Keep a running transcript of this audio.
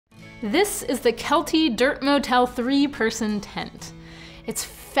This is the Kelty Dirt Motel 3-person tent. It's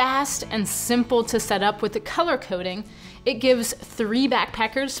fast and simple to set up with the color coding. It gives 3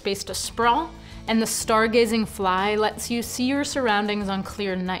 backpackers space to sprawl, and the stargazing fly lets you see your surroundings on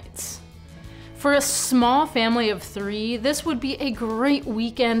clear nights. For a small family of 3, this would be a great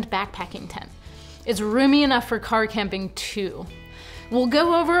weekend backpacking tent. It's roomy enough for car camping too. We'll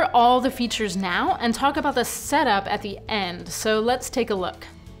go over all the features now and talk about the setup at the end, so let's take a look.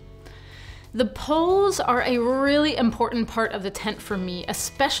 The poles are a really important part of the tent for me,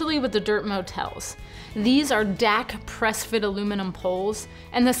 especially with the dirt motels. These are DAC press-fit aluminum poles,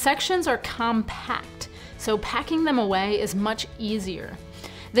 and the sections are compact, so packing them away is much easier.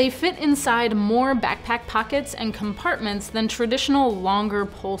 They fit inside more backpack pockets and compartments than traditional longer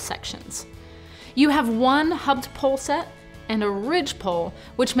pole sections. You have one hubbed pole set and a ridge pole,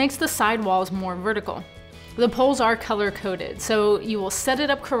 which makes the sidewalls more vertical. The poles are color-coded, so you will set it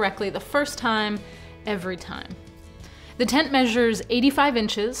up correctly the first time, every time. The tent measures 85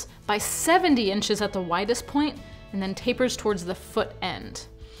 inches by 70 inches at the widest point, and then tapers towards the foot end.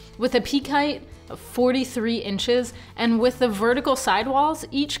 With a peak height of 43 inches, and with the vertical sidewalls,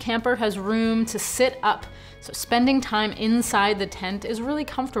 each camper has room to sit up, so spending time inside the tent is really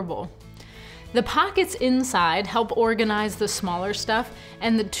comfortable. The pockets inside help organize the smaller stuff,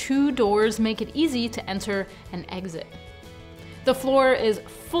 and the 2 doors make it easy to enter and exit. The floor is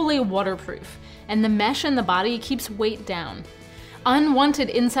fully waterproof, and the mesh in the body keeps weight down. Unwanted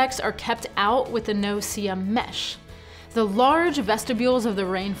insects are kept out with the no-see mesh. The large vestibules of the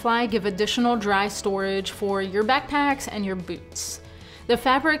rainfly give additional dry storage for your backpacks and your boots. The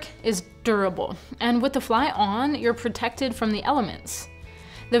fabric is durable, and with the fly on, you're protected from the elements.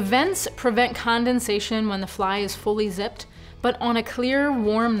 The vents prevent condensation when the fly is fully zipped, but on a clear,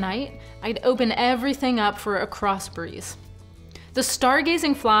 warm night, I'd open everything up for a cross breeze. The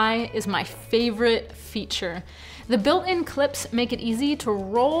stargazing fly is my favorite feature. The built-in clips make it easy to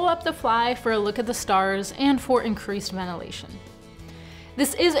roll up the fly for a look at the stars and for increased ventilation.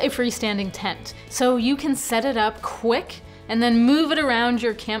 This is a freestanding tent, so you can set it up quick and then move it around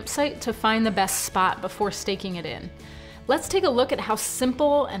your campsite to find the best spot before staking it in. Let's take a look at how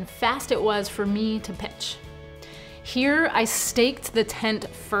simple and fast it was for me to pitch. Here, I staked the tent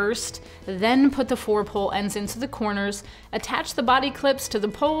first, then put the 4 pole ends into the corners, attached the body clips to the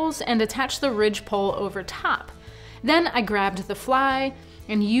poles, and attached the ridge pole over top. Then I grabbed the fly,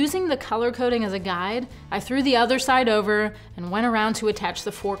 and using the color coding as a guide, I threw the other side over and went around to attach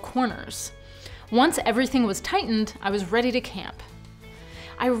the 4 corners. Once everything was tightened, I was ready to camp.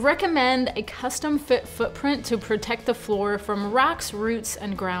 I recommend a custom fit footprint to protect the floor from rocks, roots,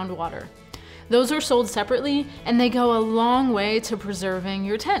 and groundwater. Those are sold separately, and they go a long way to preserving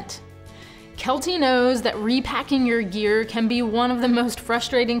your tent. Kelty knows that repacking your gear can be one of the most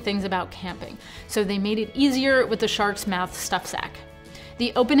frustrating things about camping, so they made it easier with the Shark's Mouth stuff sack.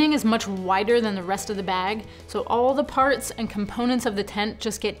 The opening is much wider than the rest of the bag, so all the parts and components of the tent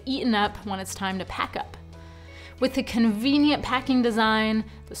just get eaten up when it's time to pack up. With the convenient packing design,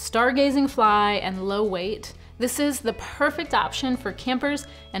 the stargazing fly, and low weight, this is the perfect option for campers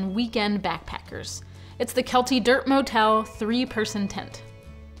and weekend backpackers. It's the Kelty Dirt Motel 3-person tent.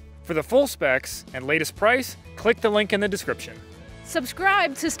 For the full specs and latest price, click the link in the description.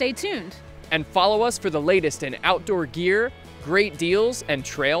 Subscribe to stay tuned. And follow us for the latest in outdoor gear, great deals, and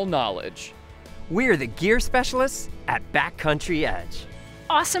trail knowledge. We're the gear specialists at Backcountry Edge.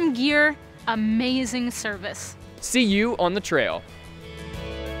 Awesome gear, amazing service. See you on the trail.